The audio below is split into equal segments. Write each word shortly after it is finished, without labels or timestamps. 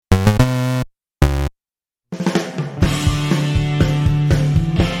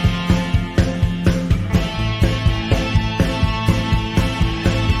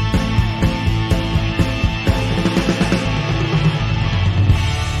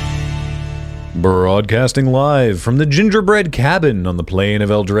Broadcasting live from the gingerbread cabin on the plain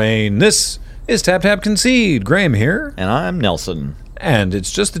of Eldraine, this is Tap Tap Concede. Graham here. And I'm Nelson. And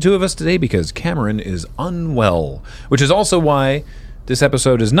it's just the two of us today because Cameron is unwell, which is also why this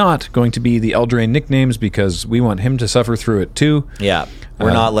episode is not going to be the Eldraine nicknames, because we want him to suffer through it too. Yeah,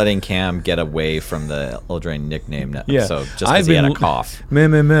 we're not letting Cam get away from the Eldraine nickname episode just because he had a cough.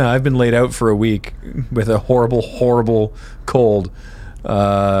 I've been laid out for a week with a horrible cold.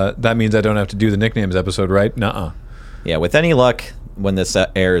 That means I don't have to do the nicknames episode, right? Nuh-uh. Yeah, with any luck, when this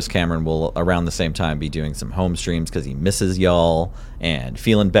airs, Cameron will, around the same time, be doing some home streams because he misses y'all and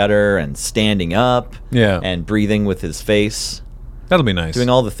feeling better and standing up and breathing with his face. That'll be nice. Doing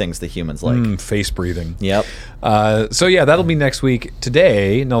all the things that humans like. Face breathing. Yep. So yeah, that'll be next week.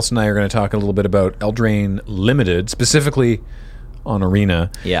 Today, Nelson and I are going to talk a little bit about Eldraine Limited, specifically on Arena.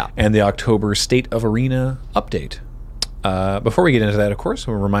 Yeah. And the October State of Arena update. Before we get into that, of course,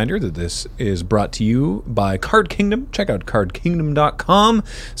 a reminder that this is brought to you by Card Kingdom. Check out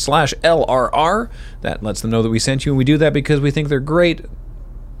cardkingdom.com/LRR. That lets them know that we sent you, and we do that because we think they're great.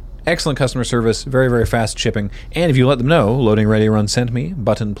 Excellent customer service, very, very fast shipping. And if you let them know, loading ready run sent me,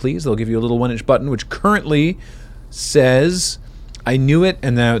 button please, they'll give you a little 1-inch button, which currently says, I knew it,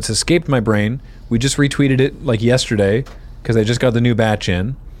 and now it's escaped my brain. We just retweeted it like yesterday, because I just got the new batch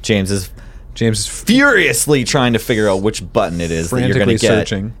in. James is furiously trying to figure out which button it is that you're going to get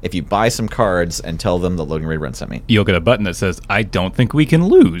searching. if you buy some cards and tell them that Loading Ready Run sent me. You'll get a button that says, I don't think we can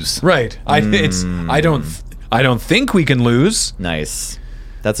lose. Right. I don't think we can lose. Nice.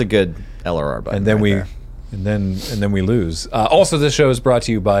 That's a good LRR button. And then right then we lose. Also, this show is brought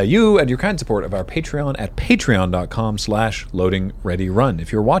to you by you and your kind support of our Patreon at patreon.com/loadingreadyrun.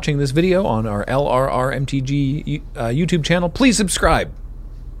 If you're watching this video on our LRR MTG YouTube channel, please subscribe.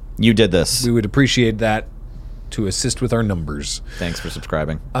 You did this. We would appreciate that to assist with our numbers. Thanks for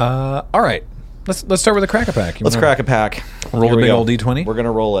subscribing. All right. Let's start with a crack-a-pack. Let's crack a pack. Roll the big old D20. We're going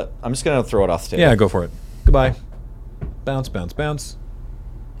to roll it. I'm just going to throw it off the table. Yeah, go for it. Goodbye. Bounce, bounce, bounce.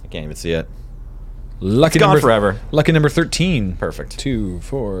 I can't even see it. Lucky it's gone forever. Lucky number 13. Perfect. 2,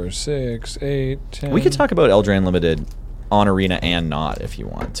 4, 6, 8, 10. We could talk about Eldraine Limited on Arena and not if you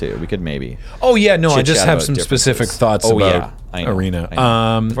want to. We could maybe. Oh, yeah, no, I just chit-chat have about some specific differences. thoughts about I know, Arena. I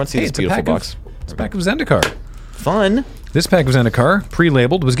know. Everyone see this it's a beautiful pack box. It's a pack of Zendikar. Fun. This pack of Zendikar,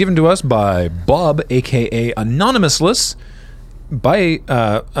 pre-labeled, was given to us by Bob, a.k.a. Anonymousless, by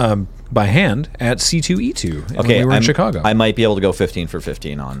hand at C2E2 when we were in Chicago. I might be able to go 15 for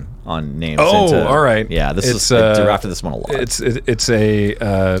 15 on names. Oh, all right. Yeah, I drafted this one a lot. It's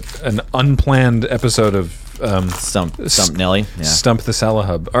an unplanned episode of Stump Nelly. Yeah. Stump the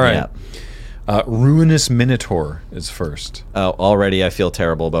Salahub. All right. Yeah. Ruinous Minotaur is first. Oh, already I feel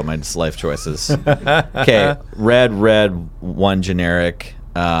terrible about my life choices. Okay, red, 1 generic.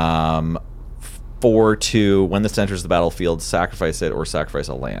 4/2. When this enters the battlefield, sacrifice it or sacrifice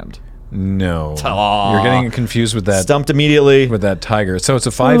a land. No. Aww. You're getting confused with that. Stumped immediately. With that tiger. So it's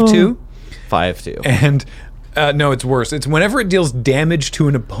a 5/2? 5/2. And no, it's worse. It's whenever it deals damage to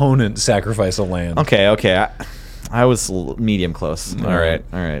an opponent, sacrifice a land. Okay. I was medium close. All right.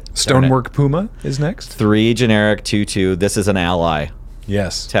 Stonework Puma is next. 3 generic, 2/2. This is an ally.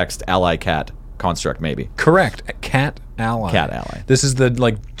 Yes. Text ally cat. Construct maybe. Correct. Cat ally. Cat ally. This is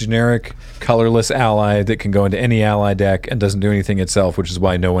the generic colorless ally that can go into any ally deck and doesn't do anything itself, which is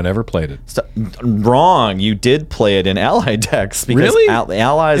why no one ever played it. Wrong. You did play it in ally decks because really?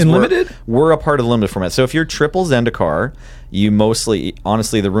 Allies in limited were a part of the limited format. So if you're triple Zendikar, you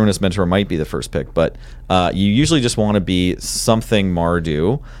honestly, the Ruinous Minotaur might be the first pick, but you usually just want to be something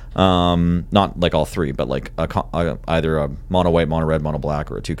Mardu. Not like all 3, but like either a mono white, mono red, mono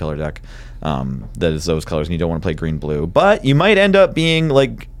black, or a 2-color deck that is those colors, and you don't want to play green blue. But you might end up being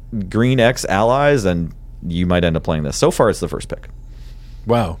like green X allies, and you might end up playing this. So far, it's the first pick.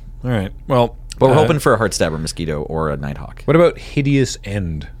 Wow. All right. Well, but we're hoping for a Heartstabber Mosquito or a Nighthawk. What about Hideous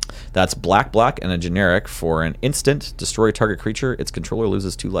End? That's black and a generic for an instant. Destroy target creature. Its controller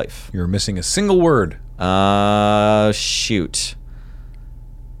loses 2 life. You're missing a single word. Shoot.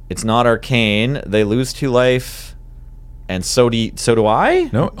 It's not arcane. They lose 2 life, and so do I?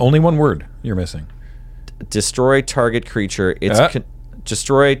 No, only one word you're missing. Destroy target creature.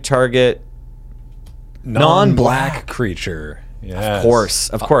 Destroy target non-black creature. Yes.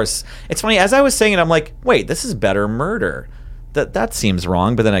 Of course. It's funny, as I was saying it, I'm like, wait, this is better murder. That seems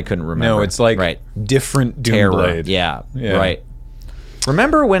wrong, but then I couldn't remember. No, it's like different Doomblade. Yeah, right.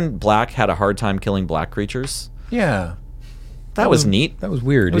 Remember when black had a hard time killing black creatures? Yeah. That was neat. That was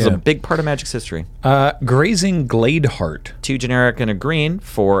weird. It was a big part of Magic's history. Grazing Gladeheart. 2 generic and a green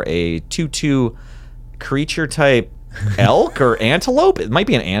for a 2/2 creature type elk or antelope. It might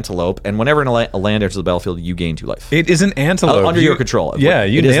be an antelope. And whenever a land enters the battlefield, you gain 2 life. It is an antelope. Under your control. Yeah,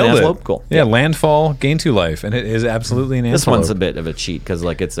 you It is an nailed antelope? it. Cool. Yeah, landfall, gain 2 life, and it is absolutely an antelope. This one's a bit of a cheat because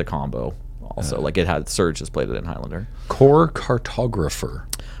like it's a combo. Also, like it had Surge has played it in Highlander. Core Cartographer.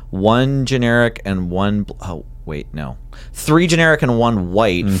 1 generic and 1. Oh wait, no. 3 generic and 1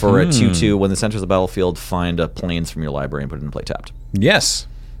 white for a 2/2. When this enters the battlefield, find a plains from your library and put it in play tapped. Yes.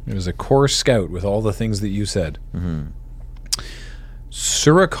 It was a core scout with all the things that you said.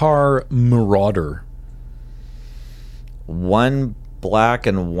 Surakar Marauder. 1 black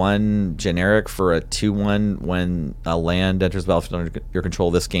and 1 generic for a 2/1. When a land enters the battlefield under your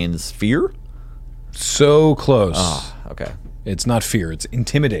control, this gains fear. So close. Okay. It's not fear, it's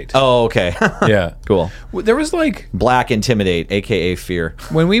intimidate. Oh, okay. Yeah. Cool. There was like, Black intimidate, aka fear.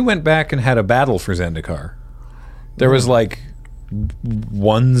 when we went back and had a battle for Zendikar, there was like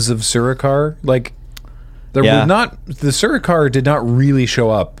ones of Surakar. Like, there Yeah. was not, the Surakar did not really show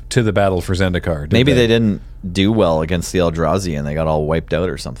up to the battle for Zendikar. Did Maybe they didn't do well against the Eldrazi and they got all wiped out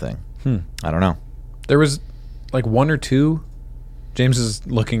or something. I don't know. There was like 1 or 2. James is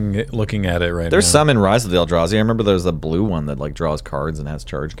looking at it right There's now. some in Rise of the Eldrazi. I remember there's a blue one that like draws cards and has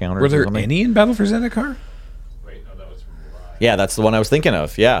charge counters. Were or there something. any in Battle for Zendikar? Wait, no, that was from Rise. Yeah, that's the one I was thinking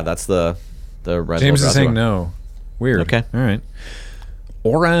of. Yeah, that's the Rise James of the is Eldrazi saying one. no. Weird. Okay. All right.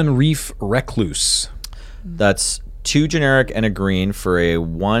 Oran Reef Recluse. That's 2 generic and a green for a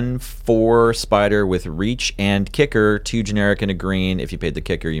 1/4 spider with reach and kicker. 2 generic and a green. If you paid the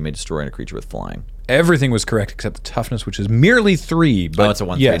kicker, you may destroy a creature with flying. Everything was correct except the toughness, which is merely 3. But it's a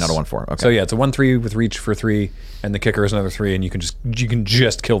 1/3, yes. not a 1/4. Okay. So yeah, it's a 1/3 with reach for 3, and the kicker is another 3, and you can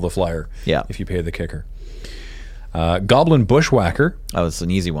just kill the flyer. Yeah. If you pay the kicker. Goblin Bushwhacker. That was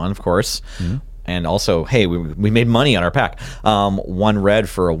an easy one, of course. And also, hey, we made money on our pack. 1 red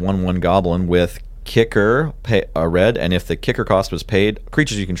for a 1/1 goblin with kicker, pay a red, and if the kicker cost was paid,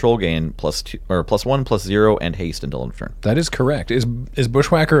 creatures you control gain +2 or +1, +0, and haste until end of turn. That is correct. Is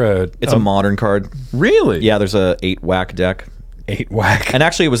Bushwhacker a? It's a modern card. Really? Yeah, there's a 8 whack deck, 8 whack. and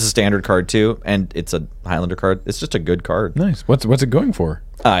actually it was a standard card too, and it's a Highlander card. It's just a good card. Nice. What's it going for?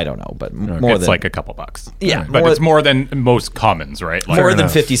 I don't know, but more It's than like a couple bucks. Yeah, but more- it's more than most commons, right? Like, more than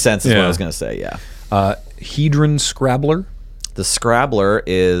enough. 50 cents is what Yeah. I was gonna say. Yeah. Hedron Scrabbler. The Scrabbler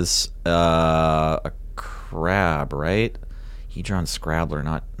is a crab, right? Hedron Scrabbler,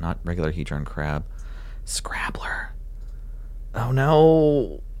 not regular Hedron crab. Scrabbler. Oh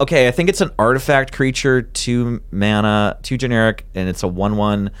no. Okay, I think it's an artifact creature, 2 mana, 2 generic, and it's a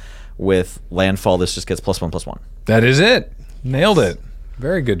 1/1 with landfall. This just gets +1/+1. That is it. Nailed it.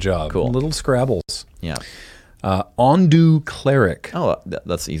 Very good job. Cool. Little Scrabbles. Yeah. Ondu Cleric. Oh,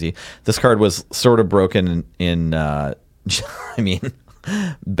 that's easy. This card was sort of broken in I mean,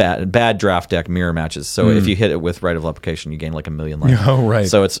 bad draft deck mirror matches. So if you hit it with Rite of Application, you gain like 1,000,000 life. Oh, right.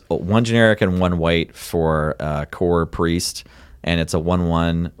 So it's 1 generic and 1 white for Core Priest, and it's a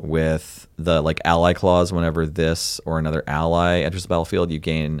 1/1 with the like ally clause. Whenever this or another ally enters the battlefield, you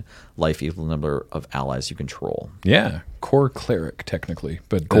gain life equal to the number of allies you control. Yeah. Core Cleric, technically.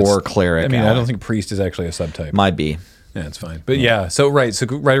 But Core that's- Cleric I mean, I ally. don't think Priest is actually a subtype. Might be. Yeah, it's fine. But yeah, so right. So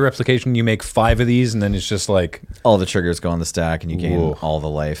Rite of Replication, you make 5 of these, and then it's just like All the triggers go on the stack, and you gain Whoa. all the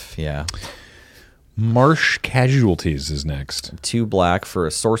life. Yeah. Marsh Casualties is next. 2 black for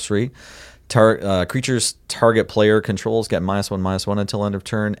a sorcery. Creatures target player controls get -1/-1 until end of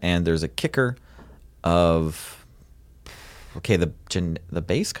turn, and there's a kicker of. Okay, the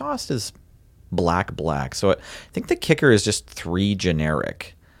base cost is black. So I think the kicker is just 3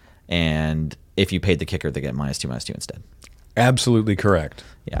 generic, and if you paid the kicker, they get -2/-2 instead. Absolutely correct.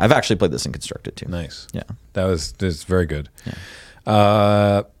 Yeah, I've actually played this in Constructed too. Nice. Yeah. That's very good.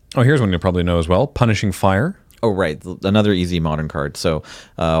 Here's one you'll probably know as well. Punishing Fire. Oh, right. Another easy modern card. So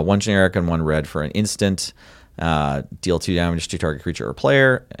 1 generic and 1 red for an instant. Deal 2 damage to target creature or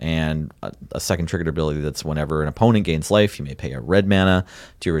player. And a second triggered ability that's whenever an opponent gains life, you may pay a red mana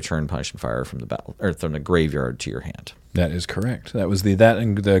to return Punishing Fire from the battle or from the graveyard to your hand. That is correct. That was that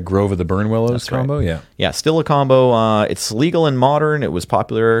and the Grove of the Burn Willows That's right. combo. Yeah. Yeah, still a combo. It's legal in Modern. It was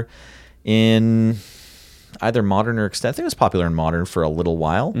popular in either Modern or Extended. I think it was popular in Modern for a little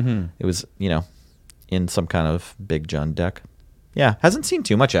while. Mm-hmm. It was, in some kind of Big Jund deck. Yeah, hasn't seen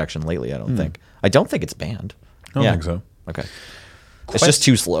too much action lately, I don't think. I don't think it's banned. I don't think so. Okay. It's just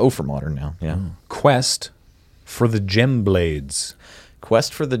too slow for Modern now. Yeah. Quest for the Gem Blades.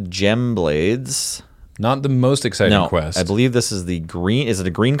 Quest for the Gem Blades. Not the most exciting No, quest. I believe this is the green. Is it a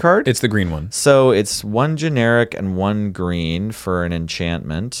green card? It's the green one. So it's 1 generic and 1 green for an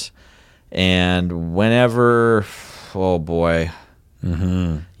enchantment. And whenever, oh boy,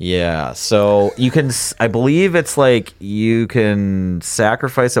 Yeah, so you can, I believe it's like you can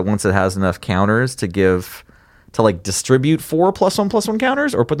sacrifice it once it has enough counters to distribute 4 +1/+1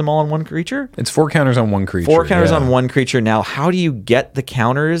 counters, or put them all on one creature. It's 4 counters on one creature. 4 counters yeah. on one creature. Now, how do you get the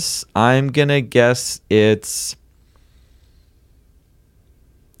counters? I'm gonna guess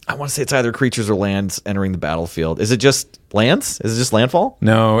I want to say it's either creatures or lands entering the battlefield. Is it just lands? Is it just landfall?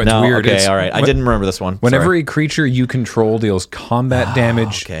 No, it's weird. Okay, It's- all right. I didn't remember this one. Whenever Sorry. a creature you control deals combat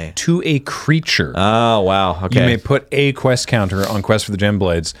damage okay. to a creature, Oh, wow. Okay. you may put a quest counter on Quest for the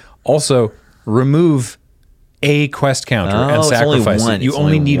Gemblades. Also, remove a quest counter Oh, and it's only sacrifice one. it. You It's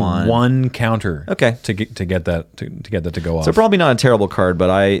only only need one. one counter. Okay. To get that to go off. So probably not a terrible card, but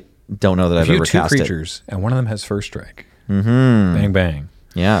I don't know that if I've you ever have 2 cast it. creatures and one of them has first strike, bang bang.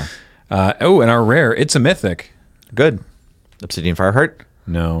 Yeah. And our rare, it's a mythic. Good. Obsidian Fireheart.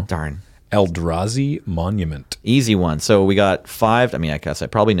 No, Darn. Eldrazi Monument. Easy one. So we got 5. I mean, I guess I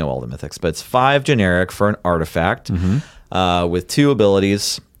probably know all the mythics, but it's 5 generic for an artifact with 2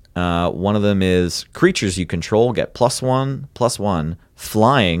 abilities. One of them is creatures you control get +1/+1,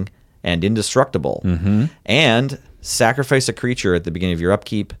 flying, and indestructible. And sacrifice a creature at the beginning of your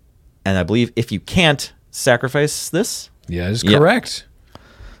upkeep. And I believe if you can't sacrifice this, Yeah, is Yep. correct.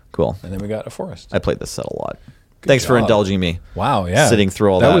 cool. And then we got a forest. I played this set a lot. Thanks for job. indulging me. Wow, yeah. Sitting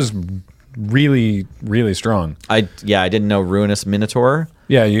through all that. That was really, really strong. I didn't know Ruinous Minotaur.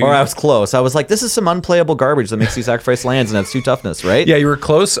 Yeah, you- or I was close. I was like, this is some unplayable garbage that makes you sacrifice lands and that's 2 toughness, right? Yeah, you were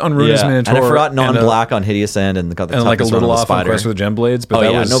close on Ruinous Minotaur. And I forgot and non-black on Hideous End and got the and like a toughness one little on the off on spider. Quest for the Gemblades, but Oh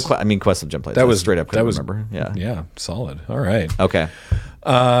that yeah, was I mean Quest of Gemblades. that was straight up. That was Remember. Yeah. yeah, solid. All right. Okay.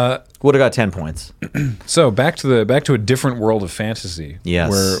 Would have got 10 points. So back to a different world of fantasy.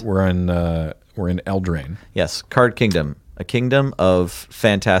 Yes. we're in Eldraine. Yes, Card Kingdom, a kingdom of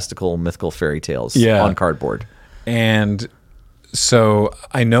fantastical mythical fairy tales Yeah. on cardboard. And so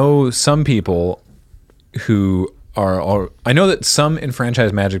I know some people who I know that some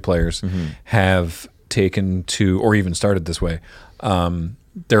enfranchised Magic players have taken to, or even started this way,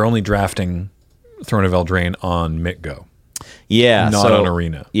 they're only drafting Throne of Eldraine on MitGo. Yeah, Not on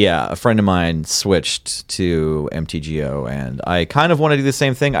Arena. Yeah, a friend of mine switched to MTGO, and I kind of want to do the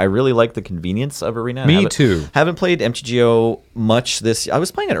same thing. I really like the convenience of Arena. Me too. Haven't played MTGO much this. I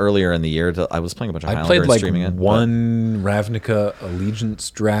was playing it earlier in the year. I was playing a bunch of I Highlander played and like streaming it. one Ravnica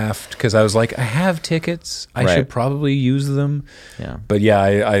Allegiance draft because I was like, I have tickets. I Right. should probably use them. Yeah. But yeah,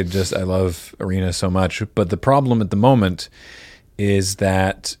 I love Arena so much. But the problem at the moment is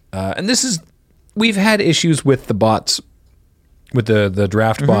that, and we've had issues with the bots, with the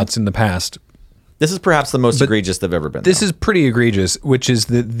draft bots in the past. This is perhaps the most egregious they've ever been. This is pretty egregious, which is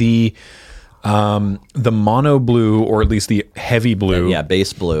the mono blue, or at least the heavy blue, yeah,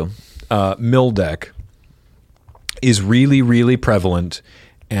 base blue. mill deck is really, really prevalent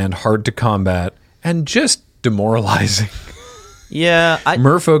and hard to combat and just demoralizing. Yeah,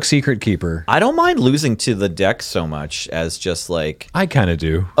 Merfolk Secret Keeper. I don't mind losing to the deck so much as just like, I kind of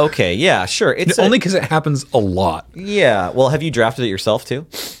do. okay, yeah, sure. It's Only because it happens a lot. yeah. Well, have you drafted it yourself too?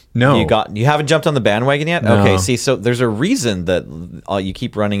 No. You haven't jumped on the bandwagon yet? No. Okay, see, so there's a reason that you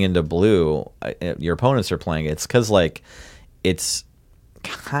keep running into blue. Your opponents are playing. It's because like it's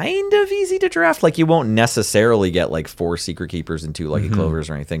kind of easy to draft. Like you won't necessarily get like 4 Secret Keepers and 2 Lucky Clovers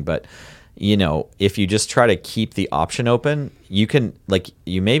or anything, but you know, if you just try to keep the option open, you can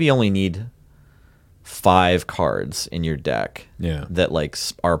you maybe only need 5 cards in your deck that like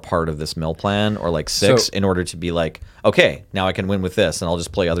are part of this mill plan, or like 6 in order to be like, okay, now I can win with this, and I'll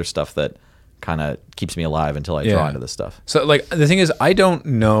just play other stuff that kind of keeps me alive until I draw into this stuff. So like the thing is, I don't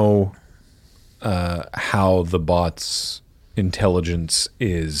know how the bot's intelligence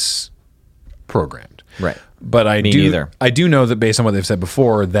is programmed. Right. But I Me do neither. I do know that based on what they've said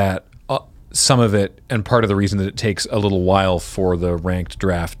before, that some of it, and part of the reason that it takes a little while for the ranked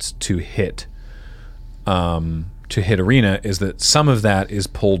drafts to hit Arena, is that some of that is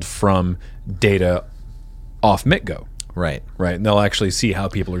pulled from data off MitGo. Right. Right. And they'll actually see how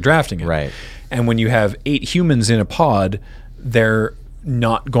people are drafting it. Right. And when you have 8 humans in a pod, they're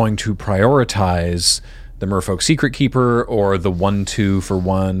not going to prioritize the Merfolk Secret Keeper or the 1/2 for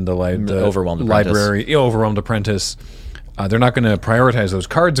 1, the Overwhelmed Apprentice. library, Overwhelmed Apprentice. They're not going to prioritize those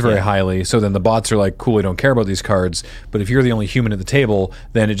cards very highly. So then the bots are like, cool, we don't care about these cards. But if you're the only human at the table,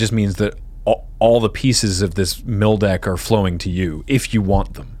 then it just means that all the pieces of this mill deck are flowing to you if you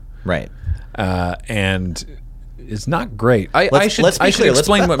want them. Right. And it's not great. I should let's be clear.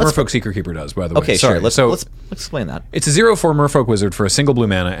 explain what Let's- Merfolk Secret Keeper does, by the way. Okay, Sorry. sure. Let's So explain that. it's a 0/4 Merfolk Wizard for a single blue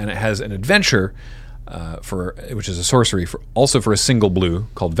mana, and it has an adventure which is a sorcery also for a single blue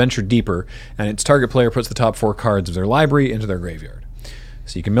called Venture Deeper, and its target player puts the top 4 cards of their library into their graveyard.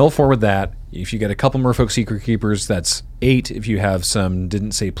 So you can mill 4 with that. If you get a couple Merfolk Secret Keepers, that's 8. If you have some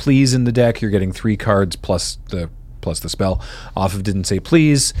Didn't Say Please in the deck, you're getting 3 cards plus the spell off of Didn't Say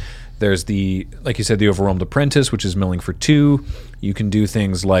Please. There's the, like you said, the Overwhelmed Apprentice, which is milling for 2. You can do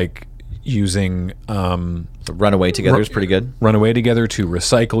things like using Runaway together is pretty good. Runaway together to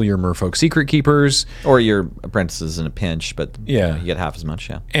recycle your Merfolk Secret Keepers. Or your apprentices in a pinch, but Yeah. you get half as much,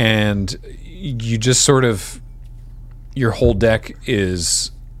 yeah. And you just sort of, your whole deck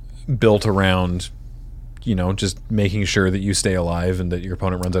is built around, just making sure that you stay alive and that your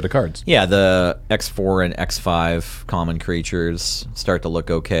opponent runs out of cards. Yeah, the X4 and X5 common creatures start to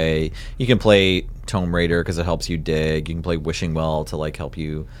look okay. You can play Tome Raider because it helps you dig. You can play Wishing Well to like help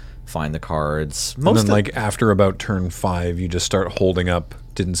you find the cards. And then like after about turn 5, you just start holding up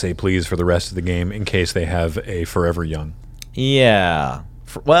Didn't Say Please for the rest of the game in case they have a Forever Young. Yeah.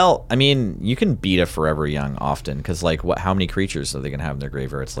 Well, I mean, you can beat a Forever Young often because, like, how many creatures are they going to have in their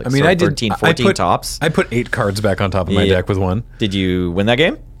graveyard? It's like 13, 14 tops. I put 8 cards back on top of my deck with one. Did you win that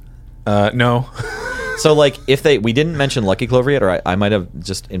game? No. So, like, we didn't mention Lucky Clover yet, or I might have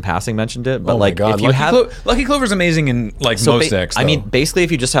just in passing mentioned it, but Oh like, my God. if you Lucky Clover's amazing in like most decks. I mean, though. basically,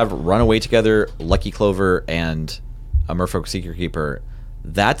 if you just have Runaway together, Lucky Clover, and a Merfolk Secret Keeper,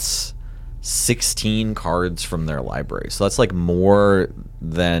 that's 16 cards from their library. So that's like more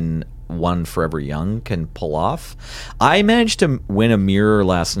than one Forever Young can pull off. I managed to win a mirror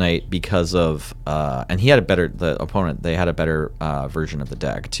last night because of and the opponent, they had a better version of the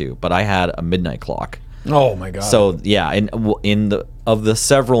deck too, but I had a Midnight Clock. Oh my God. So yeah, in the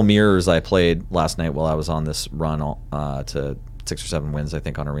several mirrors I played last night while I was on this run to 6 or 7 wins, I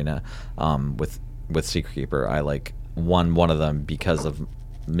think, on Arena with Secret Keeper, I like won one of them because of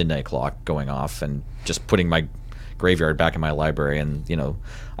Midnight Clock going off and just putting my graveyard back in my library. And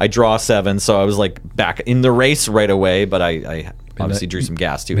I draw 7, so I was like back in the race right away, but I obviously drew some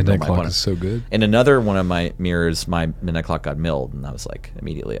gas too. Midnight Clock is so good. In another one of my mirrors, my Midnight Clock got milled, and I was like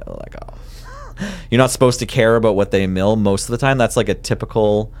immediately like, oh. You're not supposed to care about what they mill most of the time. That's like a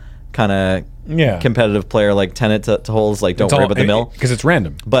typical kind of competitive player, like Tenet to holds, like don't worry about the mill because it's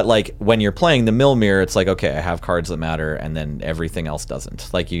random. But like when you're playing the mill mirror, it's like, okay, I have cards that matter, and then everything else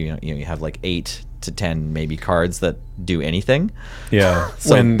doesn't. Like you have like 8 to 10 maybe cards that do anything. Yeah.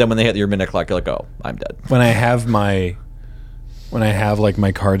 So then when they hit your Midnight Clock, you're like, oh, I'm dead. When I have like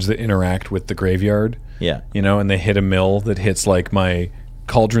my cards that interact with the graveyard, Yeah. and they hit a mill that hits like my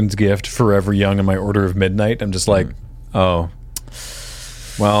Cauldron's Gift, Forever Young, and my Order of Midnight, I'm just like, oh,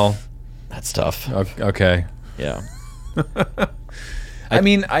 well, That's tough. okay. Yeah. I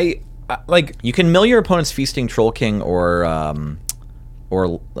mean, I like You can mill your opponent's Feasting Troll King or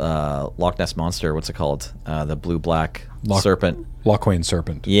Loch Ness Monster. What's it called? The blue-black serpent. Lochwain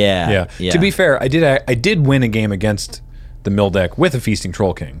Serpent. Yeah. To be fair, I did win a game against the mill deck with a Feasting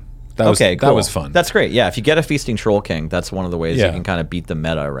Troll King. Cool. That was fun. That's great. Yeah, if you get a Feasting Troll King, that's one of the ways Yeah. you can kind of beat the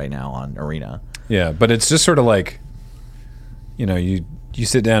meta right now on Arena. Yeah, but it's just sort of like, you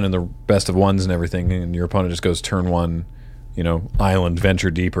sit down in the best of ones and everything, and your opponent just goes turn 1, Island,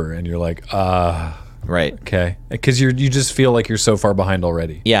 Venture Deeper, and you're like, Right. okay, because you just feel like you're so far behind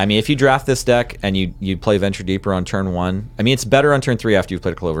already. Yeah, I mean, if you draft this deck and you play Venture Deeper on turn 1, I mean, it's better on turn 3 after you've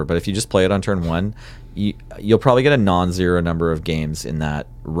played Clover, but if you just play it on turn 1, you'll probably get a non-zero number of games in that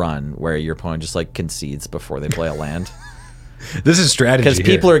run where your opponent just like concedes before they play a land. This is strategy Because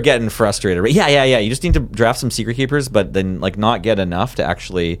people are getting frustrated. Yeah. You just need to draft some Secret Keepers, but then like not get enough to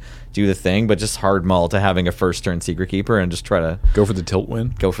actually do the thing, but just hard mull to having a first turn Secret Keeper and just try to go for the tilt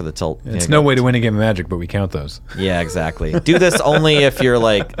win. go for the tilt. It's no way to win a game of Magic, but we count those. Yeah, exactly. Do this only if you're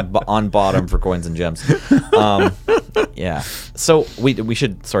like on bottom for coins and gems. Yeah. So we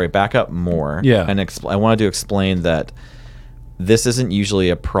should back up more. Yeah. And I wanted to explain that this isn't usually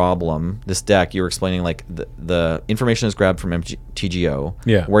a problem. This deck, you were explaining, like the information is grabbed from TGO,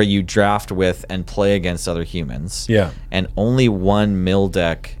 Yeah. where you draft with and play against other humans. Yeah. And only one mill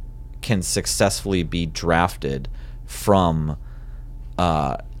deck can successfully be drafted from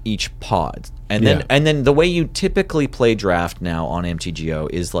each pod. And then the way you typically play draft now on MTGO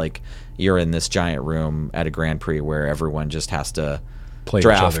is like you're in this giant room at a Grand Prix where everyone just has to Play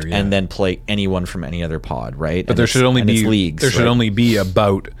draft each other, and then play anyone from any other pod, right? But there should only be leagues. There should only be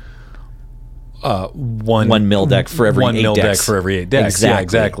about one mill deck for every one 8 mill decks. deck for every 8 decks. Yeah,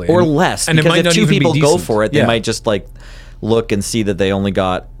 exactly. Or less. And it because might if not 2 even be people go decent. for it, they Yeah. might just like look and see that they only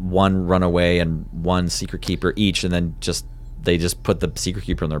got 1 Runaway and 1 Secret Keeper each, and then they just put the Secret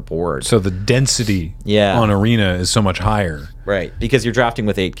Keeper on their board. So the density on Arena is so much higher. Right, because you're drafting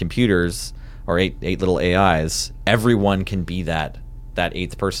with 8 computers or 8 little AIs. Everyone can be that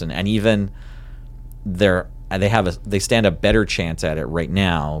 8th person, and even they stand a better chance at it right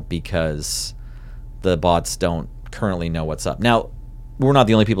now because the bots don't currently know what's up. Now, we're not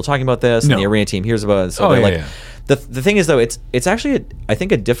the only people talking about this, and No. the Arena team hears about it. So Oh, they're yeah, like, the thing is though, it's actually I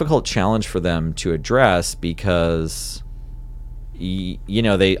think a difficult challenge for them to address because you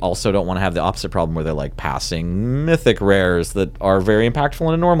know, they also don't want to have the opposite problem where they're like passing mythic rares that are very impactful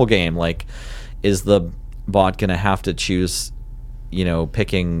in a normal game. Like, is the bot gonna have to choose, you know,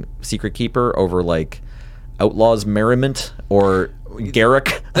 picking Secret Keeper over like Outlaw's Merriment or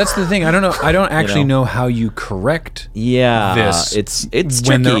Garrick? That's the thing. I don't know. I don't actually know? know how you correct Yeah, this. it's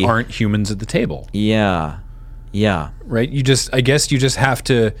when tricky. there aren't humans at the table, Yeah, right? I guess you just have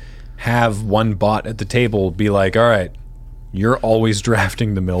to have one bot at the table be like, all right, you're always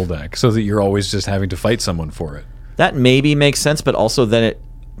drafting the mill deck, so that you're always just having to fight someone for it. that maybe makes sense, but also then it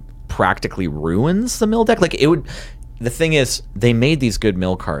practically ruins the mill deck. Like it would. The thing is, they made these good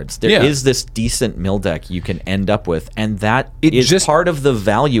mill cards. There is Yeah. this decent mill deck you can end up with, and that It is just- part of the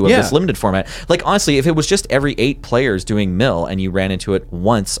value of Yeah. this limited format. Like honestly, if it was just every 8 players doing mill and you ran into it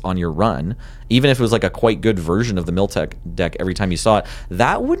once on your run, even if it was like a quite good version of the mill tech deck every time you saw it,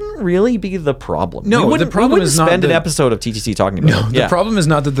 that wouldn't really be the problem. No, we the problem wouldn't is not spend an the- episode of TTC talking about it. The problem is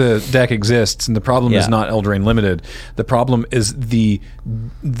not that the deck exists, and the problem is Yeah. not Eldraine Limited. The problem is the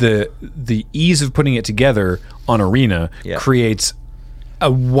ease of putting it together on Arena Yeah. creates a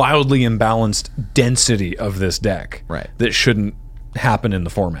wildly imbalanced density of this deck Right. that shouldn't happen in the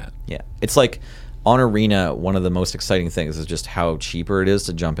format. Yeah, it's like on Arena, one of the most exciting things is just how cheaper it is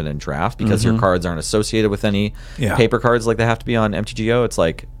to jump in and draft because your cards aren't associated with any Yeah. paper cards like they have to be on MTGO. It's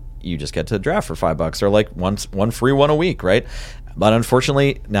like you just get to draft for $5 or like one free one a week, right? But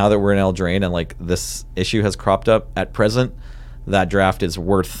unfortunately, now that we're in Eldraine and like this issue has cropped up at present, that draft is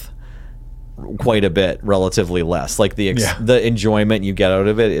worth quite a bit relatively less. Like the Yeah. the enjoyment you get out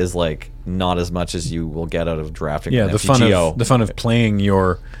of it is like not as much as you will get out of drafting Yeah, from the MTGO. fun of playing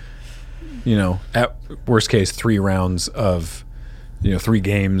your, at worst case 3 rounds of, 3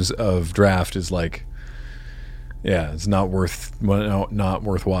 games of draft is like, yeah, it's not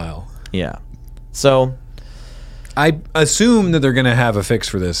worthwhile. Yeah. So I assume that they're going to have a fix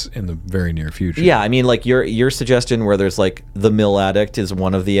for this in the very near future. yeah, I mean, like your suggestion where there's like the mill addict is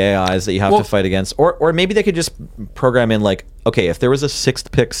one of the AIs that you have Well- to fight against, or maybe they could just program in like, okay, if there was a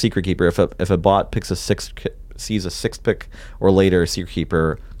 6th pick Secret Keeper, if a bot picks sees a 6th pick or later Secret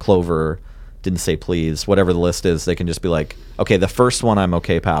Keeper, Clover, didn't say please, whatever the list is, they can just be like, okay, the first one I'm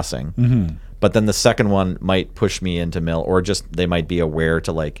okay passing, but then the second one might push me into mill, or just they might be aware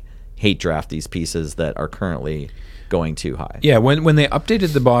to like hate draft these pieces that are currently going too high. Yeah, when they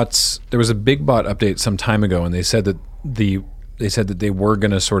updated the bots, there was a big bot update some time ago, and they said that they were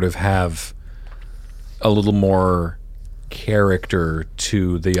going to sort of have a little more character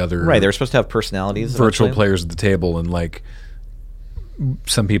to the other Right, they're supposed to have personalities. virtual eventually. players at the table, and like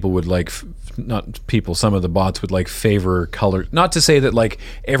some people would like some of the bots would like favor color. Not to say that like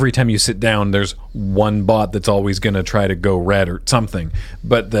every time you sit down there's one bot that's always going to try to go red or something,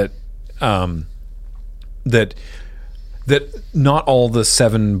 but that that not all the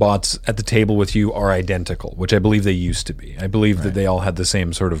 7 bots at the table with you are identical, which I believe they used to be. I believe that they all had the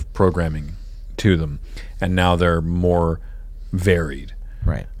same sort of programming to them, and now they're more varied.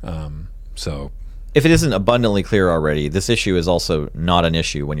 Right. So If it isn't abundantly clear already, this issue is also not an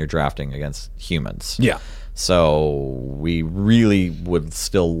issue when you're drafting against humans. yeah. So we really would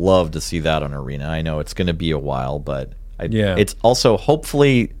still love to see that on Arena. I know it's going to be a while, but Yeah. it's also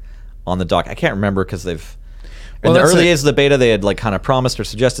hopefully on the dock. I can't remember because they've in Well, the that's early it. days of the beta they had like kind of promised or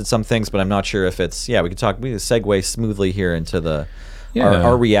suggested some things, but I'm not sure if it's we can segue smoothly here into the Yeah.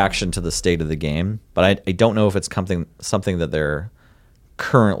 our reaction to the state of the game. But I don't know if it's something that they're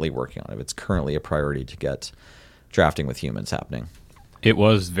currently working on, if it's currently a priority to get drafting with humans happening. It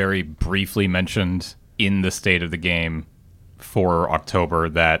was very briefly mentioned in the state of the game for October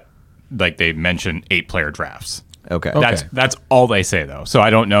that like they mentioned 8-player drafts. Okay. That's all they say though. So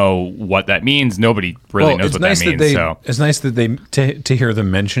I don't know what that means. Nobody really knows what that means. So it's nice that they to hear them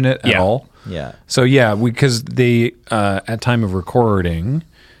mention it at Yeah. all. Yeah. So yeah, because they at time of recording,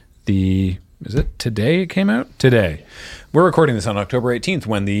 is it today it came out? Today. We're recording this on October 18th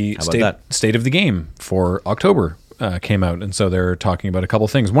when the about that? state of the game for October came out, and so they're talking about a couple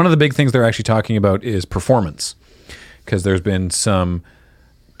things. One of the big things they're actually talking about is performance, because there's been some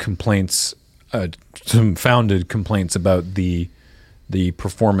complaints, some founded complaints about the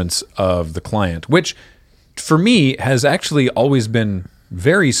performance of the client, which for me has actually always been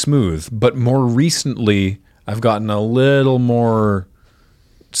very smooth, but more recently I've gotten a little more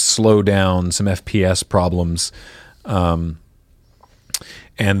slow down, some FPS problems, and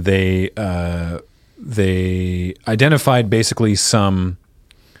they identified basically some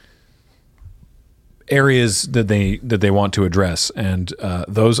areas that they want to address, and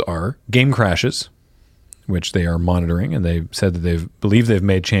those are game crashes, which they are monitoring, and they said that they've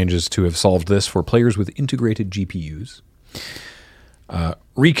made changes to have solved this for players with integrated GPUs.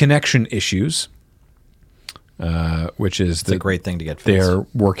 Reconnection issues, which is It's a great thing to get fixed. they're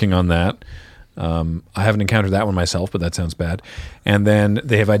working on that. I haven't encountered that one myself, but that sounds bad. And then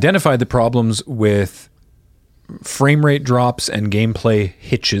they have identified the problems with frame rate drops and gameplay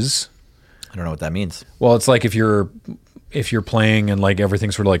hitches. I don't know what that means. Well, it's like if you're playing and like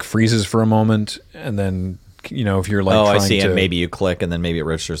everything sort of like freezes for a moment, and then if you're like I trying see. to, And maybe you click, and then maybe it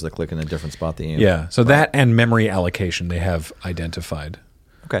registers the click in a different spot that you. yeah. So that and memory allocation they have identified.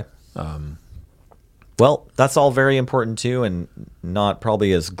 Okay. Well, that's all very important too, and not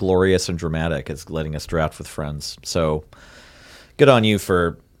probably as glorious and dramatic as letting us draft with friends. So, good on you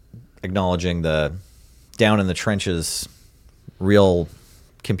for acknowledging the down in the trenches, real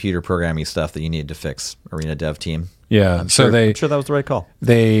computer programming stuff that you needed to fix, Arena Dev team. Yeah. I'm sure that was the right call.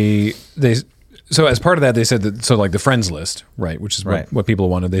 So as part of that, they said that like the friends list, right, which is Right. what people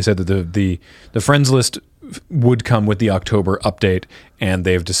wanted. They said that the friends list would come with the October update, and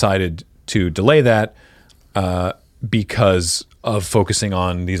they've decided to delay that because of focusing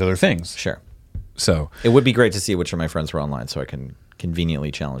on these other things. Sure. So It would be great to see which of my friends were online, so I can conveniently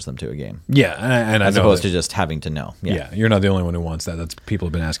challenge them to a game, yeah, and as I know opposed that- to just having to know. yeah, you're not the only one who wants that. That's people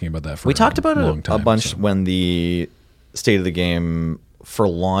have been asking about that for We talked about a it long time, a bunch so. when the state of the game for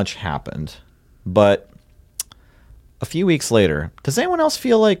launch happened, but a few weeks later, does anyone else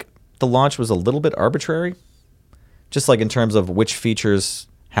feel like the launch was a little bit arbitrary? Just like in terms of which features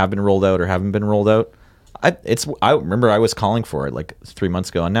have been rolled out or haven't been rolled out. I remember I was calling for it like 3 months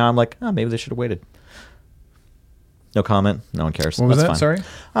ago, and now I'm like, maybe they should have waited. No comment. No one cares. What was That's that? fine. Sorry?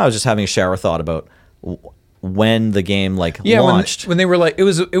 I was just having a shower thought about when the game Yeah, launched. when they were like, it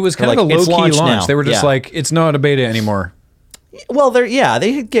was kind like, of a "It's low key launched launch. now." They were just Yeah. like, it's not a beta anymore. Well,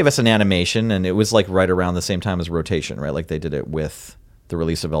 they gave us an animation, and it was like right around the same time as Rotation, right? Like they did it with the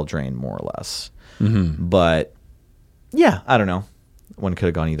release of Eldraine, more or less. Mm-hmm. But yeah, I don't know. One could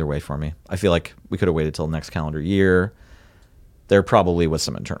have gone either way for me. I feel like we could have waited till next calendar year. There probably was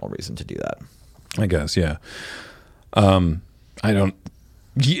some internal reason to do that. I guess, yeah. I don't.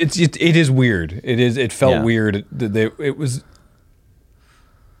 It is weird. It felt Yeah. weird.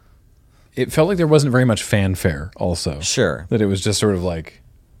 It felt like there wasn't very much fanfare. Also, Sure. that it was just sort of like.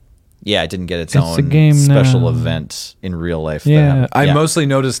 Yeah, it didn't get its It's own a game special now. event in real life. Yeah, I Yeah. mostly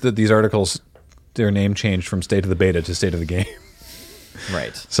noticed that these articles, their name changed from State of the Beta to State of the Game.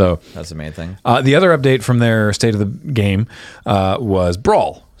 Right. So That's the main thing. the other update from their State of the Game was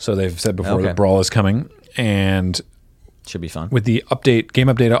Brawl. So they've said before Okay. that Brawl is coming, and Should be fun. with the game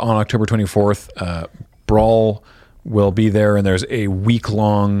update on October 24th, Brawl will be there, and there's a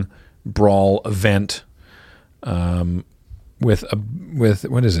week-long Brawl event with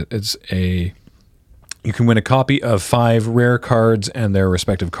what is it? You can win a copy of 5 rare cards and their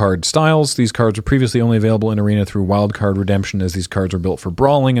respective card styles. These cards were previously only available in Arena through Wild Card Redemption, as these cards are built for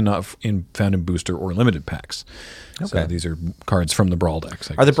brawling and not found in booster or limited packs. So Okay. these are cards from the Brawl decks.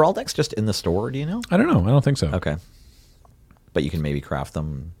 Are the Brawl decks just in the store, do you know? I don't know. I don't think so. Okay. But you can maybe craft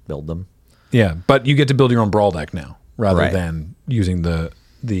them, build them. Yeah, but you get to build your own Brawl deck now, rather Right. than using the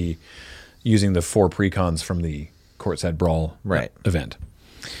 4 precons from the Courtside Brawl Right. event.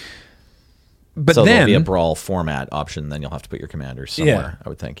 But So there'll then, be a Brawl format option, then you'll have to put your commanders somewhere, I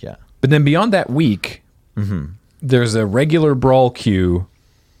would think, yeah. but then beyond that week, there's a regular Brawl queue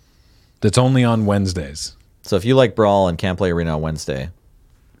that's only on Wednesdays. So if you like Brawl and can't play Arena on Wednesday,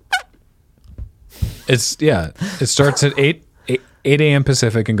 It starts at 8 a.m.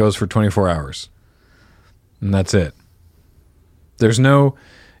 Pacific and goes for 24 hours, and that's it. There's no.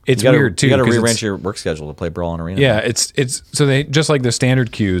 It's you gotta, weird too. You got to 'cause rearrange it's- your work schedule to play Brawl and Arena. Yeah, it's so they just like the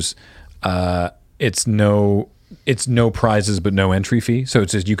standard queues. It's no prizes but no entry fee. So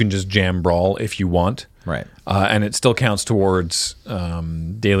it's just you can just jam Brawl if you want. Right. And it still counts towards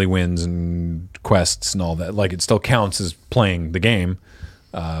daily wins and quests and all that. Like it still counts as playing the game,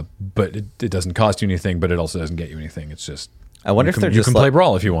 but it doesn't cost you anything. But it also doesn't get you anything. It's just I wonder if they're you just can play like-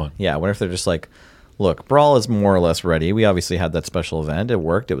 Brawl if you want. Yeah, I wonder if they're just like, look, Brawl is more or less ready. We obviously had that special event. It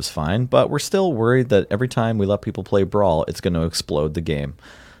worked. It was fine. But we're still worried that every time we let people play Brawl, it's going to explode the game.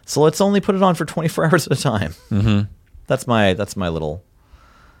 So let's only put it on for 24 hours at a time. Mm-hmm. That's my little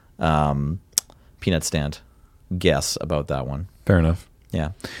peanut stand guess about that one. Fair enough. Yeah.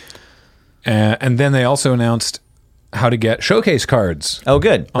 And then they also announced how to get showcase cards. Oh,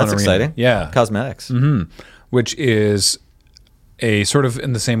 good. On That's Arena. exciting. Yeah. Cosmetics. Which is a sort of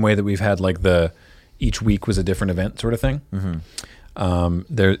in the same way that we've had like the each week was a different event, sort of thing.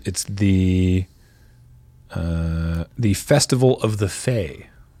 There, it's the Festival of the Fae.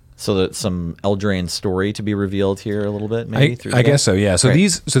 So that some Eldraine story to be revealed here a little bit, maybe. through the I game? guess so. Yeah. So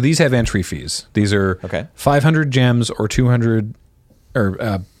Great. these have entry fees. These are Okay. 500 gems or 200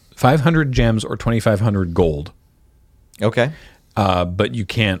 or 500 gems or 2,500 gold. Okay. But you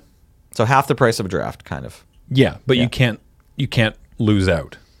can't. So half the price of a draft, kind of. Yeah, but you can't lose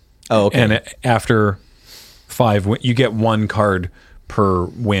out. Oh, okay. And after 5 you get 1 card per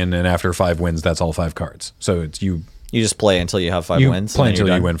win, and after 5 wins, that's all 5 cards. So it's you You just play until you have 5 you wins. play and then until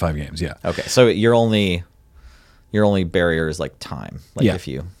you're you done? win 5 games. Yeah. Okay, so your only barrier is like time. Like Yeah. if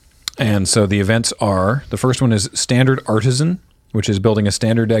you And so the events are, the first one is Standard Artisan, which is building a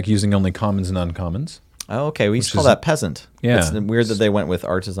standard deck using only commons and uncommons. Oh, okay. We used to call is- that peasant. Yeah. It's weird that they went with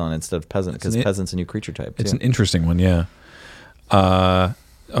artisan instead of peasant because an- peasant's a new creature type too. It's an interesting one, yeah.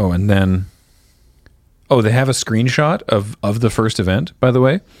 And then they have a screenshot of the first event, by the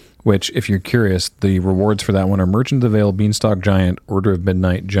way, which, if you're curious, the rewards for that one are Merchant of the Veil, Beanstalk Giant, Order of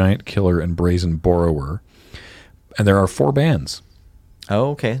Midnight, Giant Killer, and Brazen Borrower. And there are 4 bands. Oh,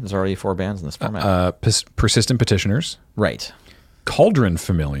 okay. There's already 4 bands in this format. Persistent Petitioners, Right. Cauldron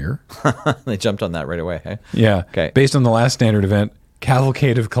Familiar. They jumped on that right away. Hey? Yeah. Okay. Based on the last standard event,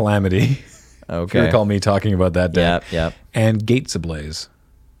 Cavalcade of Calamity. If you Okay. recall me talking about that deck. Yep. And Gates Ablaze.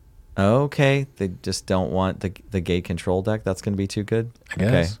 Okay. They just don't want the gate control deck. That's going to be too good. I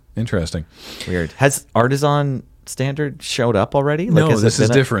guess. Interesting. Okay. Weird. Has Artisan Standard showed up already? No, has it this is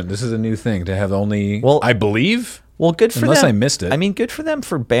been a- different. This is a new thing to have only, Well- I believe. Well, good for Unless them. I missed it. I mean, good for them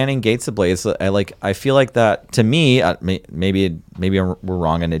for banning Gates Ablaze. I feel like that to me. Maybe we're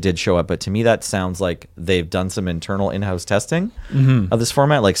wrong, and it did show up. But to me, that sounds like they've done some internal in-house testing of this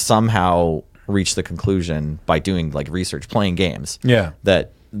format. Like somehow reached the conclusion by doing like research, playing games. Yeah.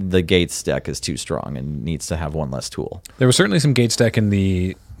 That the Gates deck is too strong and needs to have one less tool. There was certainly some Gates deck in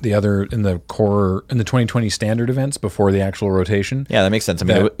the core in the 2020 standard events before the actual rotation. Yeah, that makes sense. I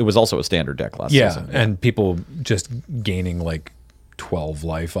mean, That- it was also a standard deck last Yeah, season. and people just gaining like 12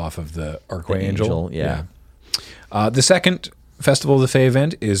 life off of the Archway Angel. yeah. The second Festival of the Fae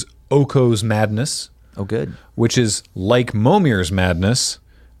event is Oko's Madness, Oh, good. which is like Momir's Madness,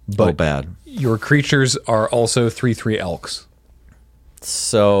 but Oh, bad. your creatures are also 3/3 elks.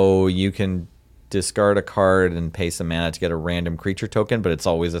 So you can discard a card and pay some mana to get a random creature token, but it's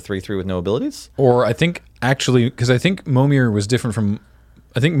always a 3/3 with no abilities? Or I think actually, because I think Momir was different from.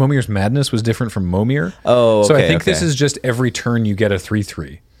 I think Momir's Madness was different from Momir. Oh, So I okay, think this okay. is just every turn you get a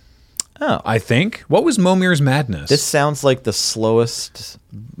 3/3. Oh. I think. What was Momir's Madness? This sounds like the slowest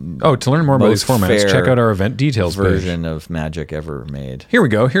to learn more about these most formats, fair check out our event details page. version of Magic ever made. Here we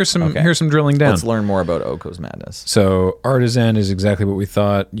go. Here's some drilling down. Let's learn more about Oko's Madness. So Artisan is exactly what we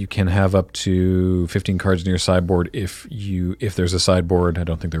thought. You can have up to 15 cards in your sideboard if there's a sideboard. I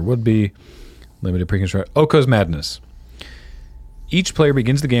don't think there would be. Limited pre-construct. Oko's Madness. Each player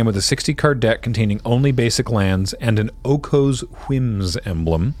begins the game with a 60-card deck containing only basic lands and an Oko's Whims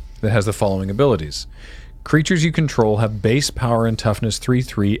emblem that has the following abilities. Creatures you control have base power and toughness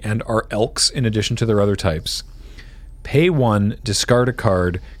 3/3 and are elks in addition to their other types. Pay 1, discard a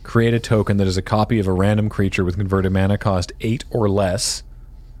card, create a token that is a copy of a random creature with converted mana cost 8 or less.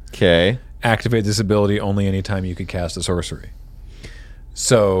 Okay. Activate this ability only anytime you can cast a sorcery.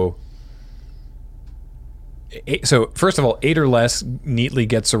 So first of all, 8 or less neatly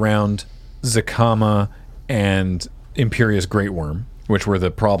gets around Zakama and Imperious Great Worm, which were the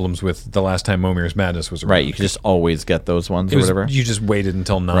problems with the last time Momir's Madness was around. Right, you can just always get those ones or whatever. You just waited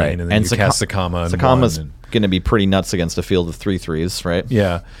until 9 Right. and then you cast Zakama. And Zakama's won, going to be pretty nuts against a field of 3/3s, right?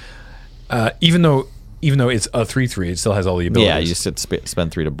 yeah. Even though it's a 3/3, it still has all the abilities. Yeah, you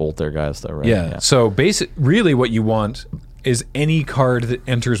spend 3 to bolt their guys, though, right? Yeah. So really what you want is any card that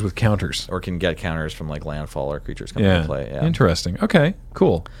enters with counters. Or can get counters from like landfall or creatures coming Yeah. into play. Yeah. Interesting. Okay,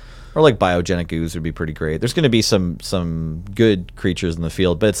 cool. Or like biogenic ooze would be pretty great. There's going to be some good creatures in the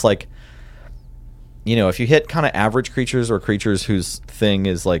field, but it's like, if you hit kind of average creatures or creatures whose thing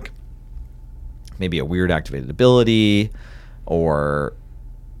is like maybe a weird activated ability or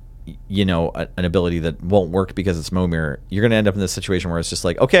an ability that won't work because it's Momir, you're going to end up in this situation where it's just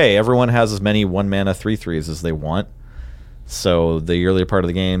like, okay, everyone has as many 1 mana 3/3s as they want. So the earlier part of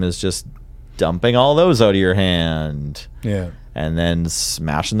the game is just dumping all those out of your hand. Yeah. And then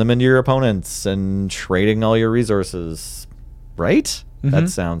smashing them into your opponents and trading all your resources. Right? That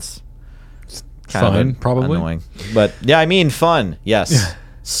sounds kind Fine, of probably. annoying. But yeah, I mean fun. Yes.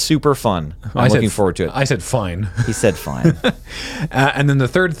 Super fun. I'm looking forward to it. I said fine. He said fine. And then the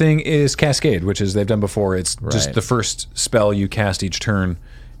third thing is Cascade, which is they've done before. It's just Right. the first spell you cast each turn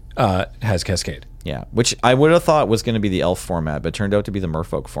has Cascade. Yeah, which I would have thought was going to be the elf format, but it turned out to be the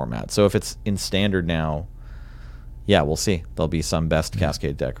merfolk format. So if it's in standard now, yeah, we'll see. There'll be some best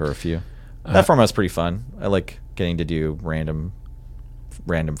Cascade deck or a few. That format's pretty fun. I like getting to do random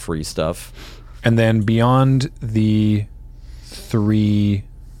free stuff. And then beyond those three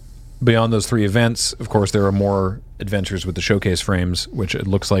events, of course, there are more adventures with the showcase frames, which it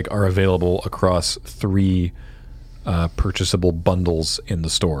looks like are available across 3 purchasable bundles in the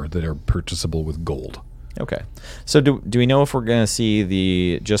store that are purchasable with gold. Okay. So do we know if we're going to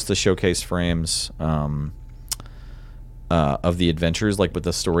see just the showcase frames of the adventures, like with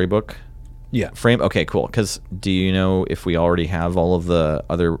the storybook frame? Okay, cool. Because do you know if we already have all of the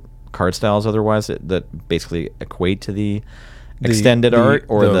other card styles otherwise that basically equate to the extended art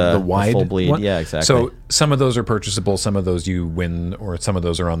or the wide full bleed? one? Yeah, exactly. So some of those are purchasable, some of those you win, or some of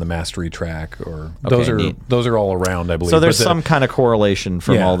those are on the mastery track, or those are all around, I believe. So there's some kind of correlation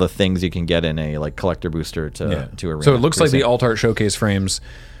from Yeah. all the things you can get in a like collector booster to Arena. So it looks like the Alt Art Showcase frames,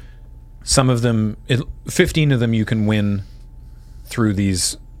 some of them, 15 of them you can win through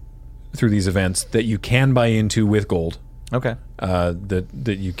these events that you can buy into with gold. Okay.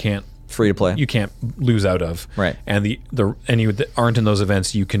 That you can't Free to play. you can't lose out of. Right. And any that aren't in those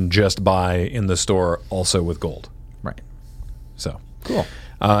events you can just buy in the store also with gold. Right. So Cool.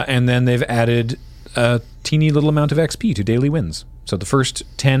 and then they've added a teeny little amount of XP to daily wins. So the first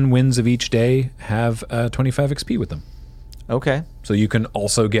 10 wins of each day have 25 XP with them. Okay. So you can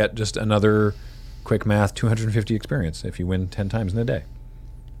also get just another quick math 250 experience if you win 10 times in a day.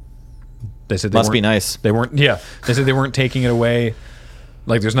 They said Must be nice. They weren't. Yeah, they said they weren't taking it away.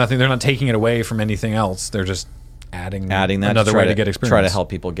 Like there's nothing. They're not taking it away from anything else. They're just adding that another way to get experience. Try to help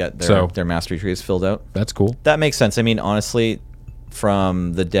people get their mastery trees filled out. That's cool. That makes sense. I mean, honestly,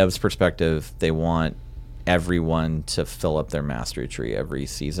 from the devs' perspective, they want everyone to fill up their mastery tree every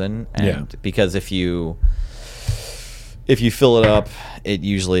season, and because if you fill it up,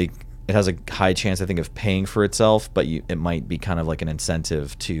 it has a high chance, I think, of paying for itself, but it might be kind of like an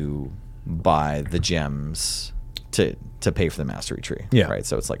incentive to buy the gems to pay for the mastery tree. Yeah. Right.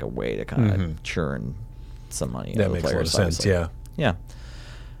 So it's like a way to kind of churn some money. That out of makes the a lot players, of sense. obviously. Yeah.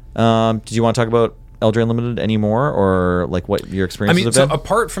 Yeah. Did you want to talk about Eldraine Limited anymore, or like what your experiences have so been?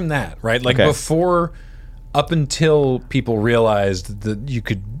 apart from that, right? Like Okay. up until people realized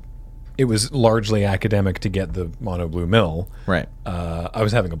that it was largely academic to get the mono blue mill. Right. I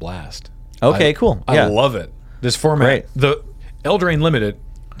was having a blast. Okay, cool. I Yeah. love it. This format, Great. the Eldraine Limited,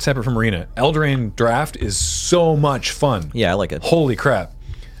 separate from Arena, Eldraine Draft is so much fun. Yeah, I like it. Holy crap!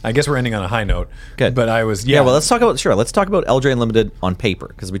 I guess we're ending on a high note. Good. But I was Well, let's talk about Eldraine Limited on paper,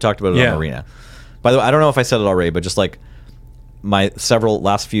 because we talked about it on Arena. By the way, I don't know if I said it already, but just like my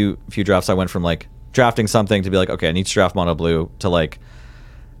last few drafts, I went from like drafting something to be like, okay, I need to draft mono blue, to like,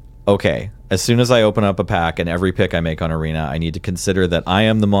 okay, as soon as I open up a pack and every pick I make on Arena, I need to consider that I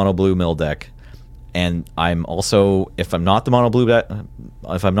am the mono blue mill deck. And I'm also, if I'm not the mono blue deck,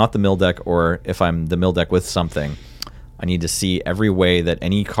 if I'm not the mill deck, or if I'm the mill deck with something, I need to see every way that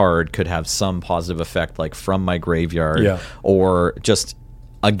any card could have some positive effect, like from my graveyard, or just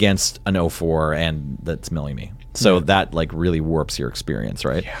against an 0-4 and that's milling me. So that like really warps your experience,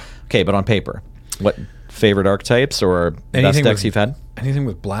 right? Yeah. Okay, but on paper, what favorite archetypes or best decks you've had? Anything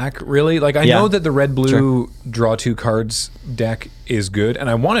with black, really? Like I know that the red-blue draw 2 cards deck is good, and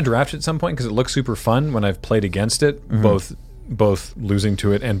I want to draft it at some point because it looks super fun when I've played against it, both losing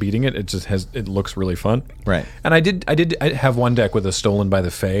to it and beating it. It looks really fun. Right. And I have one deck with a Stolen by the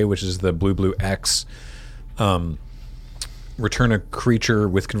Fae, which is the blue X. Return a creature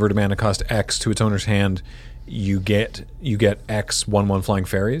with converted mana cost X to its owner's hand. You get X 1/1 flying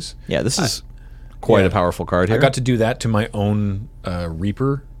fairies. Yeah, this is quite a powerful card here. I got to do that to my own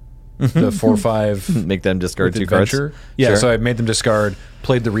Reaper, the 4/5. Make them discard 2 adventure. cards. Yeah, Sure. so I made them discard,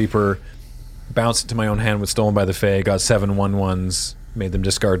 played the Reaper, bounced it to my own hand with Stolen by the Fae, got 7 1/1s, made them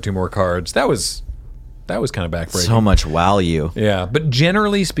discard 2 more cards. That was kind of backbreaking. So much value. Yeah, but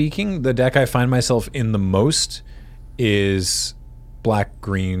generally speaking, the deck I find myself in the most is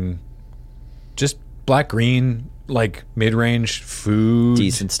black-green. Just black-green, like mid-range food.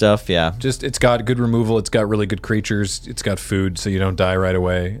 Decent stuff, yeah. Just it's got good removal, it's got really good creatures, it's got food so you don't die right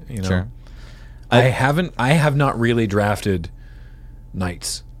away, you know. Sure. I have not really drafted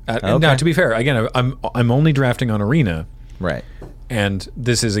knights. Now, to be fair, again, I'm only drafting on Arena. Right. And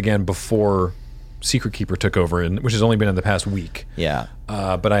this is again before Secret Keeper took over, which has only been in the past week. Yeah.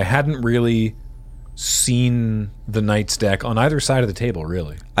 But I hadn't really seen the Knights deck on either side of the table,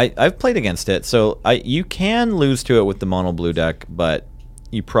 really. I've played against it, so you can lose to it with the mono blue deck, but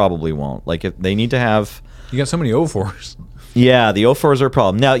you probably won't. Like if they need to have You got so many O4s. Yeah, the O4s are a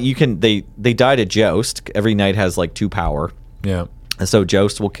problem. Now you can they died at Joust. Every knight has like 2 power. Yeah. And so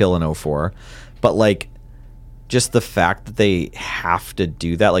Joust will kill an O4. But like just the fact that they have to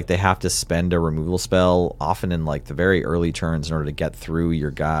do that, like they have to spend a removal spell often in like the very early turns in order to get through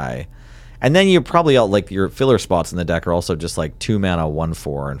your guy. And then you probably like your filler spots in the deck are also just like 2 mana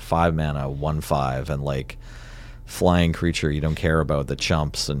 1/4 and 5 mana 1/5 and like flying creature you don't care about that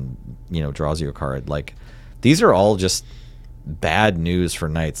chumps and draws you a card. Like these are all just bad news for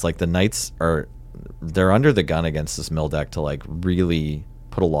knights. Like the knights they're under the gun against this mill deck to like really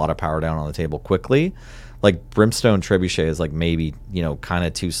put a lot of power down on the table quickly. Like Brimstone Trebuchet is like maybe kind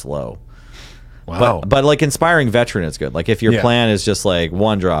of too slow. Wow. But like Inspiring Veteran is good. Like if your plan is just like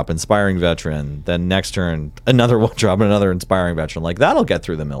 1-drop Inspiring Veteran, then next turn another 1-drop and another Inspiring Veteran, like that'll get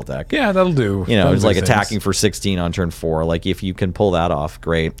through the mill deck. Yeah, that'll do. It's like attacking for 16 on turn 4. Like if you can pull that off,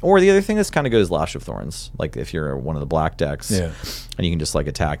 great. Or the other thing that's kind of good is Lash of Thorns. Like if you're one of the black decks, and you can just like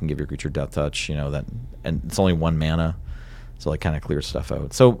attack and give your creature Death Touch, that, and it's only 1 mana, so like kind of clears stuff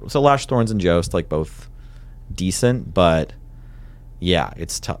out. So Lash of Thorns and Joust like both decent, but yeah,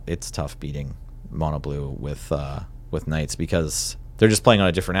 it's tough beating mono blue with knights because they're just playing on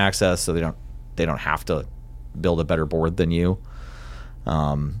a different access, so they don't have to build a better board than you.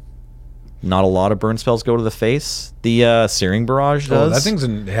 Not a lot of burn spells go to the face. The Searing Barrage does. That thing's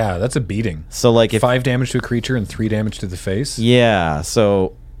that's a beating. So like if 5 damage to a creature and 3 damage to the face. Yeah,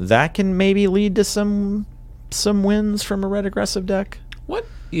 so that can maybe lead to some wins from a red aggressive deck. What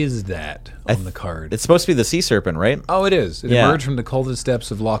is that on the card? It's supposed to be the Sea Serpent, right? Oh, it is. It Yeah. emerged from the coldest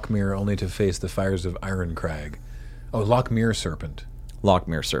depths of Lochmere only to face the fires of Ironcrag. Oh, Lochmere Serpent.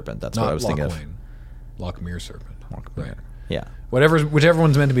 Lochmere Serpent. That's what I was thinking of. Lochmere Serpent. Lochmere. Right. Yeah. Whichever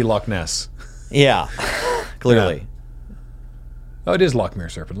one's meant to be Loch Ness. Yeah. Clearly. Oh, it is Lochmere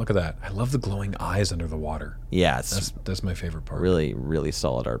Serpent. Look at that. I love the glowing eyes under the water. Yeah. It's That's my favorite part. really, really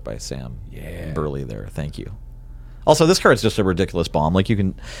solid art by Sam Yeah. Burley there. Thank you. Also, this card's just a ridiculous bomb. Like you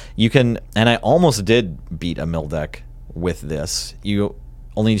can, and I almost did beat a mill deck with this. You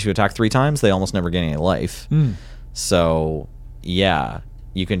only need to attack 3 times. They almost never gain any life. So yeah,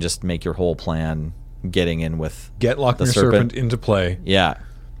 you can just make your whole plan getting in with Get Lochmere Serpent into play Yeah,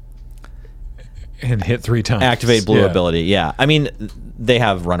 and hit 3 times. activate blue ability. Yeah, I mean they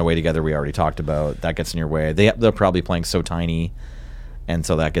have Runaway Together. We already talked about that. Gets in your way. They're probably playing So Tiny. And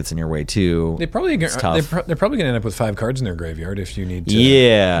so that gets in your way too. They're probably going to end up with 5 cards in their graveyard if you need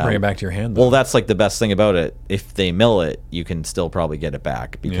to bring it back to your hand. Though. Well, that's like the best thing about it. If they mill it, you can still probably get it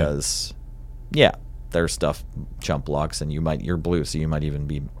back because, their stuff chump blocks, and you're blue, so you might even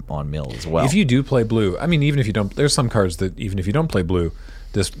be on mill as well. If you do play blue, I mean, even if you don't, there's some cards that even if you don't play blue,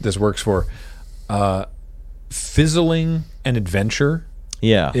 this works for. Fizzling and Adventure,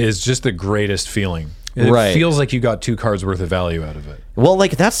 is just the greatest feeling. It feels like you got 2 cards worth of value out of it. Well,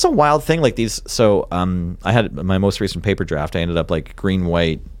 like that's the wild thing. Like these, so I had my most recent paper draft. I ended up like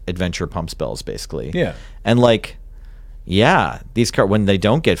green-white adventure pump spells, basically. Yeah, and like, these cards when they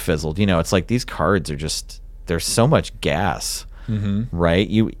don't get fizzled, it's like these cards are just there's so much gas, right?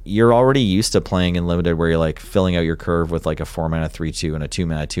 You're already used to playing in limited where you're like filling out your curve with like a 4 mana 3/2 and a 2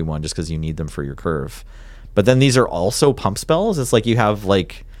 mana 2/1 just because you need them for your curve. But then these are also pump spells. It's like you have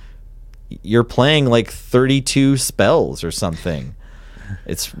like. You're playing like 32 spells or something.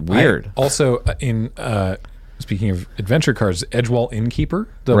 It's weird. Also, in speaking of adventure cards, Edgewall Innkeeper,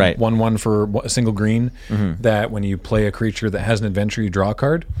 the 1/1 for a single green, that when you play a creature that has an adventure, you draw a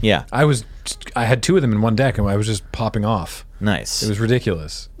card. Yeah. I had 2 of them in one deck, and I was just popping off. Nice. It was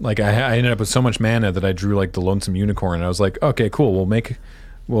ridiculous. Like I ended up with so much mana that I drew like the Lonesome Unicorn, and I was like, okay, cool. We'll make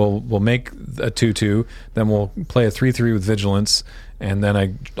a 2/2, then we'll play a 3/3 with Vigilance, and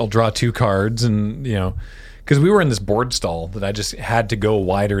then I'll draw 2 cards, and because we were in this board stall that I just had to go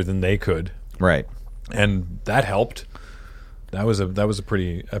wider than they could, right? And that helped. That was a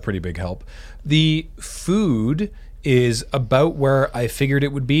pretty big help. The food is about where I figured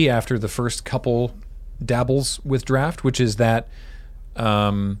it would be after the first couple dabbles with draft, which is that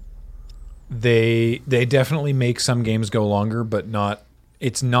they definitely make some games go longer, but not.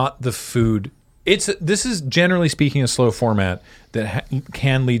 It's not the food. This is generally speaking a slow format that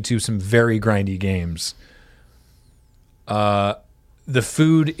can lead to some very grindy games. The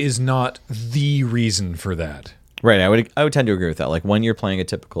food is not the reason for that. Right. I would tend to agree with that. Like when you're playing a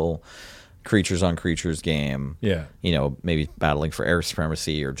typical creatures on creatures game, maybe battling for air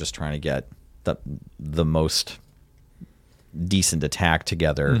supremacy or just trying to get the most decent attack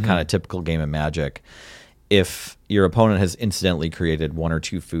together, kind of typical game of Magic. If your opponent has incidentally created 1 or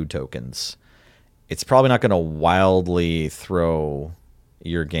 2 food tokens, it's probably not going to wildly throw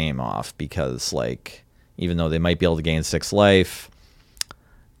your game off because, like, even though they might be able to gain 6 life,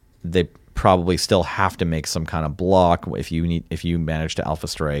 they probably still have to make some kind of block if you manage to Alpha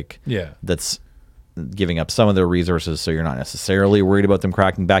Strike. Yeah. That's giving up some of their resources, so you're not necessarily worried about them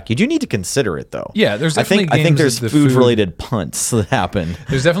cracking back. You do need to consider it, though. Yeah, there's definitely I think games there's that the food-related punts that happen.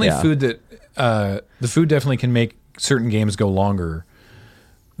 There's definitely Yeah. food that the food definitely can make certain games go longer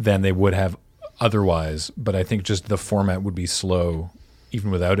than they would have otherwise. But I think just the format would be slow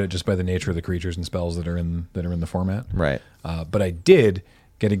even without it, just by the nature of the creatures and spells that are in the format. Right. But I did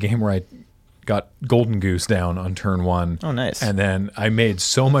get a game where I got Golden Goose down on turn 1. Oh, nice. And then I made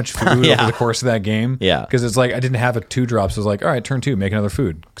so much food Yeah. over the course of that game. Yeah. Because it's like I didn't have a 2-drop, so I was like, all right, turn 2, make another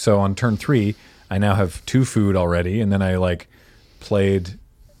food. So on turn 3, I now have 2 food already, and then I like played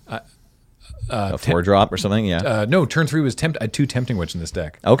A 4-drop or something, yeah. no, turn 3 was I had 2 Tempting Witch in this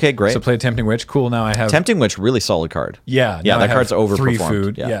deck. Okay, great. So played Tempting Witch. Cool. Now I have Tempting Witch, really solid card. Yeah, Yeah, now that I have card's overperformed. 3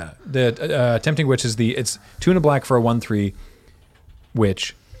 food. Yeah. Yeah. The Tempting Witch is it's 2 and a black for a 1/3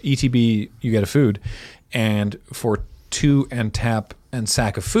 witch. ETB, you get a food, and for 2 and tap and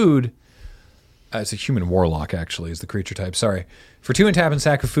sack of food. It's a human warlock, actually, is the creature type. Sorry. For 2 and tap and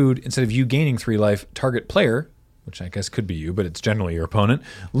sack of food, instead of you gaining 3 life, target player, which I guess could be you, but it's generally your opponent,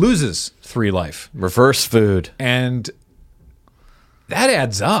 loses 3 life. Reverse food. And that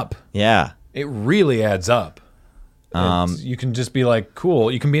adds up. Yeah. It really adds up. You can just be like,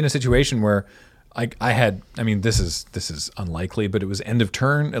 cool. You can be in a situation where this is unlikely, but it was end of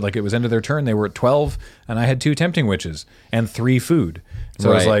turn. Like it was end of their turn. They were at 12 and I had 2 Tempting Witches and 3 food.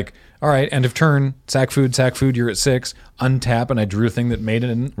 So I was Right. like, all right, end of turn, sack food, you're at 6, untap. And I drew a thing that made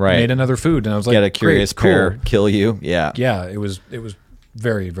another food. And I was like, Get a curious great, pair, cool. kill you. Yeah. Yeah. It was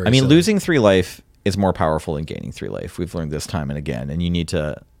very, very, I mean, silly. losing 3 life is more powerful than gaining 3 life. We've learned this time and again. And you need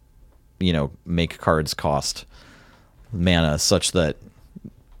to, make cards cost mana such that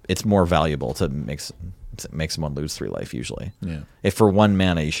it's more valuable to make someone lose 3 life usually. Yeah. If for 1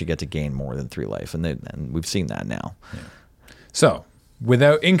 mana, you should get to gain more than 3 life. And we've seen that now. So,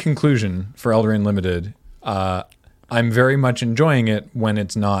 in conclusion, for Eldraine Limited, I'm very much enjoying it when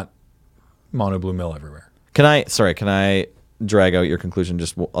it's not mono blue mill everywhere. Can I drag out your conclusion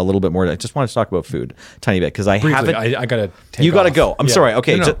just a little bit more? I just want to talk about food a tiny bit because I Briefly, haven't. I gotta take You got to off. go. I'm Yeah. sorry.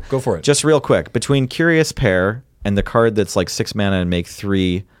 Okay, No, go for it. Just real quick, between Curious Pair and the card that's like 6 mana and make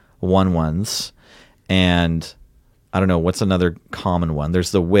 3 1/1s, and I don't know what's another common one. There's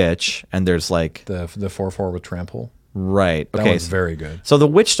the Witch, and there's like the 4/4 with trample. right. That Okay, one's very good. So the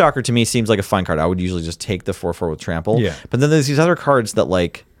Witch Stalker to me seems like a fine card. I would usually just take the 4/4 with trample. Yeah. But then there's these other cards that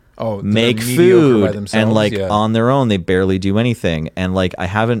like that make are mediocre by food themselves, and like yeah. on their own they barely do anything, and like I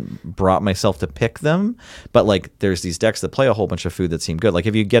haven't brought myself to pick them, but like there's these decks that play a whole bunch of food that seem good. Like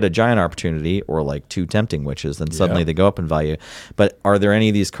if you get a Giant Opportunity or like 2 Tempting Witches, then suddenly Yeah. they go up in value. But are there any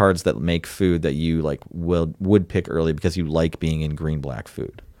of these cards that make food that you like would pick early because you like being in green black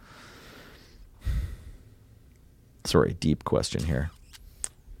food? Sorry, deep question here.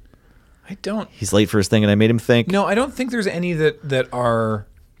 I don't. He's late for his thing and I made him think. No, I don't think there's any that are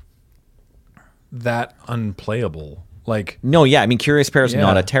that unplayable. Like, No, yeah, I mean Curious Pair is Yeah.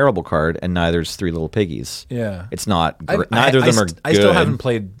 not a terrible card, and neither is 3 Little Piggies. yeah, It's not. I- Neither of them are. I still good. haven't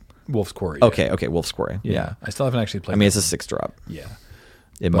played Wolf's Quarry yet. Okay, Wolf's Quarry. Yeah. I still haven't actually played. I mean, it's that a 6-drop. one. Yeah.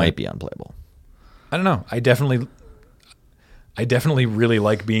 It might be unplayable. I don't know. I definitely really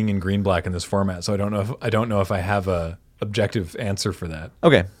like being in green black in this format. So I don't know if I have a objective answer for that.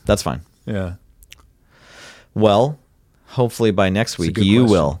 Okay, that's fine. Yeah. Well, hopefully by next week good you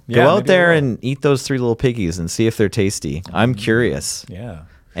question. will Yeah, go out maybe there I will. and eat those 3 Little Piggies and see if they're tasty. I'm curious. Yeah.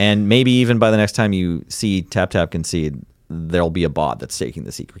 And maybe even by the next time you see Tap Tap Concede, there'll be a bot that's taking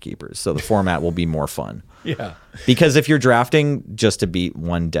the Secret Keepers. So the format will be more fun. Yeah. Because if you're drafting just to beat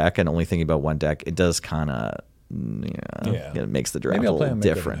one deck and only thinking about one deck, it does kind of, it makes the draft Maybe a I'll play little on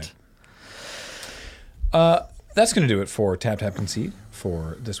Make different. That's going to do it for Tap Tap Concede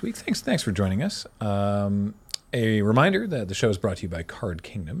for this week. Thanks for joining us. A reminder that the show is brought to you by Card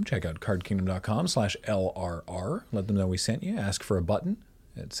Kingdom. Check out cardkingdom.com/LRR. Let them know we sent you. Ask for a button.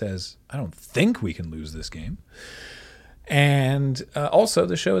 It says, I don't think we can lose this game. And also,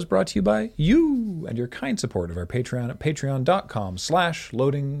 the show is brought to you by you and your kind support of our Patreon at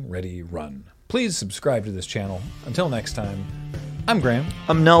patreon.com/loadingreadyrun. Please subscribe to this channel. Until next time, I'm Graham.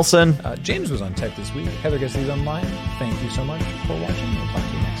 I'm Nelson. James was on Tech this week. Heather gets these online. Thank you so much for watching. We'll talk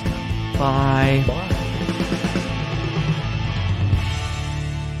to you next time. Bye. Bye.